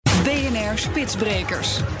BNR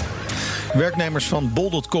Spitsbrekers. Werknemers van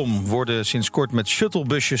bol.com worden sinds kort met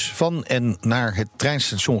shuttlebusjes van en naar het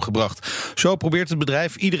treinstation gebracht. Zo probeert het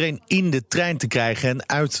bedrijf iedereen in de trein te krijgen en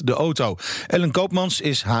uit de auto. Ellen Koopmans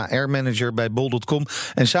is HR-manager bij bol.com.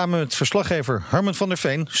 En samen met verslaggever Harmen van der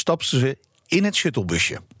Veen stapten ze in het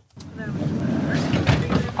shuttlebusje.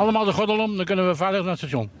 Allemaal de gordel om, dan kunnen we veilig naar het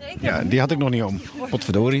station. Ja, die had ik nog niet om.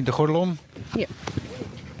 Potverdorie, de gordel om. Hier.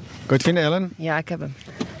 Kan je het vinden, Ellen? Ja, ik heb hem.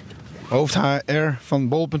 Hoofd HR van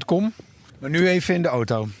bol.com. Maar nu even in de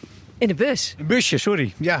auto. In de bus. Een busje,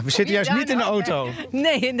 sorry. Ja, we zitten juist niet in de auto.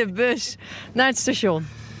 Nee, in de bus. Naar het station.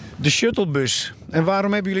 De shuttlebus. En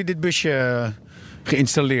waarom hebben jullie dit busje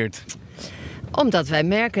geïnstalleerd? Omdat wij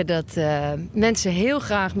merken dat mensen heel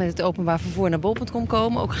graag met het openbaar vervoer naar bol.com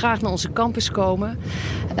komen. Ook graag naar onze campus komen.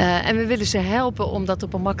 En we willen ze helpen om dat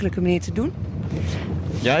op een makkelijke manier te doen.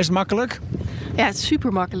 Ja, is het makkelijk? Ja, het is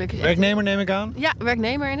super makkelijk. Werknemer neem ik aan. Ja,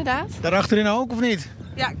 werknemer inderdaad. Daarachterin ook, of niet?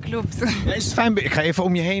 Ja, klopt. Ja, is het fijn? Ik ga even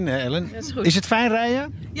om je heen, Ellen. Dat is goed. Is het fijn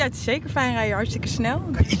rijden? Ja, het is zeker fijn rijden. Hartstikke snel.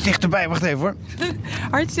 Iets dichterbij, wacht even hoor.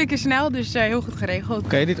 Hartstikke snel, dus heel goed geregeld.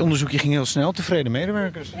 Oké, dit onderzoekje ging heel snel. Tevreden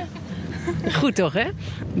medewerkers. Goed toch, hè?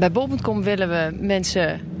 Bij bol.com willen we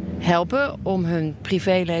mensen helpen om hun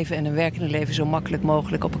privéleven en hun werkende leven zo makkelijk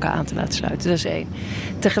mogelijk op elkaar aan te laten sluiten. Dat is één.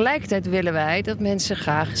 Tegelijkertijd willen wij dat mensen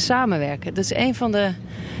graag samenwerken. Dat is een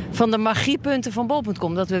van de magiepunten van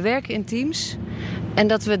bol.com. Dat we werken in teams en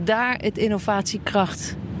dat we daar het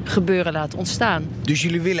innovatiekracht gebeuren laten ontstaan. Dus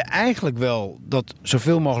jullie willen eigenlijk wel dat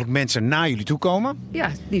zoveel mogelijk mensen naar jullie toe komen? Ja,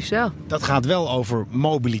 liefst wel. Dat gaat wel over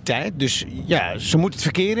mobiliteit. Dus ja, ze moeten het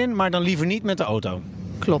verkeer in, maar dan liever niet met de auto.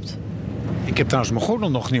 Klopt. Ik heb trouwens mijn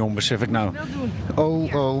gordel nog niet om, besef ik nou.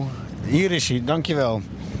 Oh. Hier is hij, dankjewel.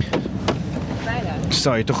 Bijna.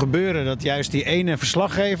 Stel je toch gebeuren dat juist die ene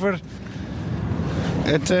verslaggever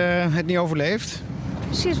het niet overleeft?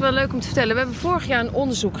 Precies, wel leuk om te vertellen. We hebben vorig jaar een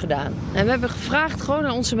onderzoek gedaan. En we hebben gevraagd gewoon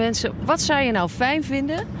aan onze mensen: wat zou je nou fijn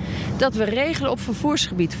vinden dat we regelen op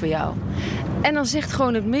vervoersgebied voor jou? En dan zegt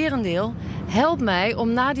gewoon het merendeel: help mij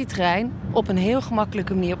om na die trein op een heel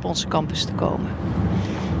gemakkelijke manier op onze campus te komen.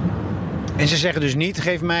 En ze zeggen dus niet,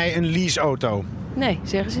 geef mij een leaseauto. Nee,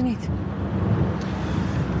 zeggen ze niet.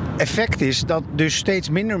 Effect is dat dus steeds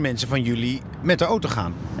minder mensen van jullie met de auto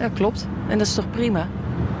gaan. Ja, klopt. En dat is toch prima?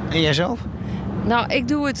 En jijzelf? Nou, ik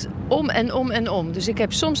doe het om en om en om. Dus ik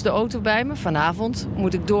heb soms de auto bij me. Vanavond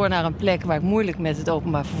moet ik door naar een plek waar ik moeilijk met het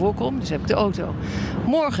openbaar vervoer kom. Dus heb ik de auto.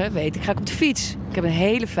 Morgen, weet ik, ga ik op de fiets. Ik heb een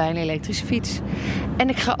hele fijne elektrische fiets. En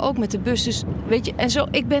ik ga ook met de bus. Dus weet je, en zo,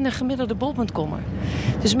 ik ben een gemiddelde bol.commer.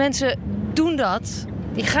 Dus mensen doen dat.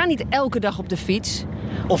 Die gaan niet elke dag op de fiets.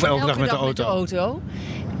 Of elke dag met de auto.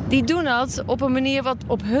 Die doen dat op een manier wat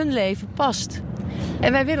op hun leven past.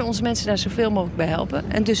 En wij willen onze mensen daar zoveel mogelijk bij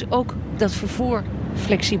helpen. En dus ook dat vervoer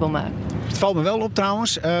flexibel maken. Het valt me wel op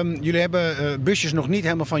trouwens. Jullie hebben busjes nog niet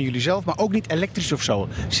helemaal van jullie zelf, maar ook niet elektrisch of zo.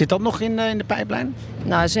 Zit dat nog in de pijplijn?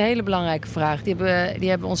 Nou, dat is een hele belangrijke vraag. Die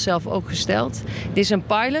hebben we onszelf ook gesteld. Dit is een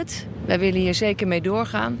pilot. Wij willen hier zeker mee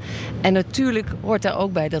doorgaan. En natuurlijk hoort daar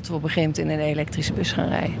ook bij dat we op een gegeven moment in een elektrische bus gaan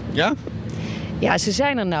rijden. Ja? Ja, ze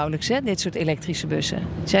zijn er nauwelijks, hè, dit soort elektrische bussen.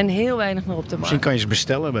 Er zijn heel weinig meer op de markt. Misschien kan je ze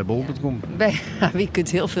bestellen bij bol.com. Je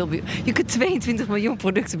kunt heel veel. Je kunt 22 miljoen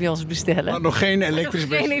producten bij ons bestellen. Maar nog geen elektrische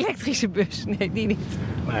bus? Geen elektrische bus, nee, die niet.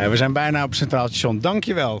 Nou ja, we zijn bijna op het Centraal Station. Dank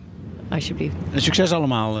je wel. Alsjeblieft. En succes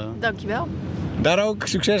allemaal. Dank je wel. Daar ook.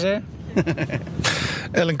 Succes, hè?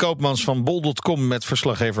 Ellen Koopmans van bol.com met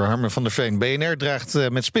verslaggever Harmen van der Veen. BNR draagt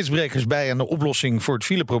met Spitsbrekers bij aan de oplossing voor het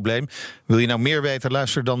fileprobleem. Wil je nou meer weten?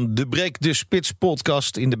 Luister dan de Breek de Spits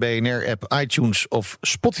podcast in de BNR-app, iTunes of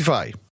Spotify.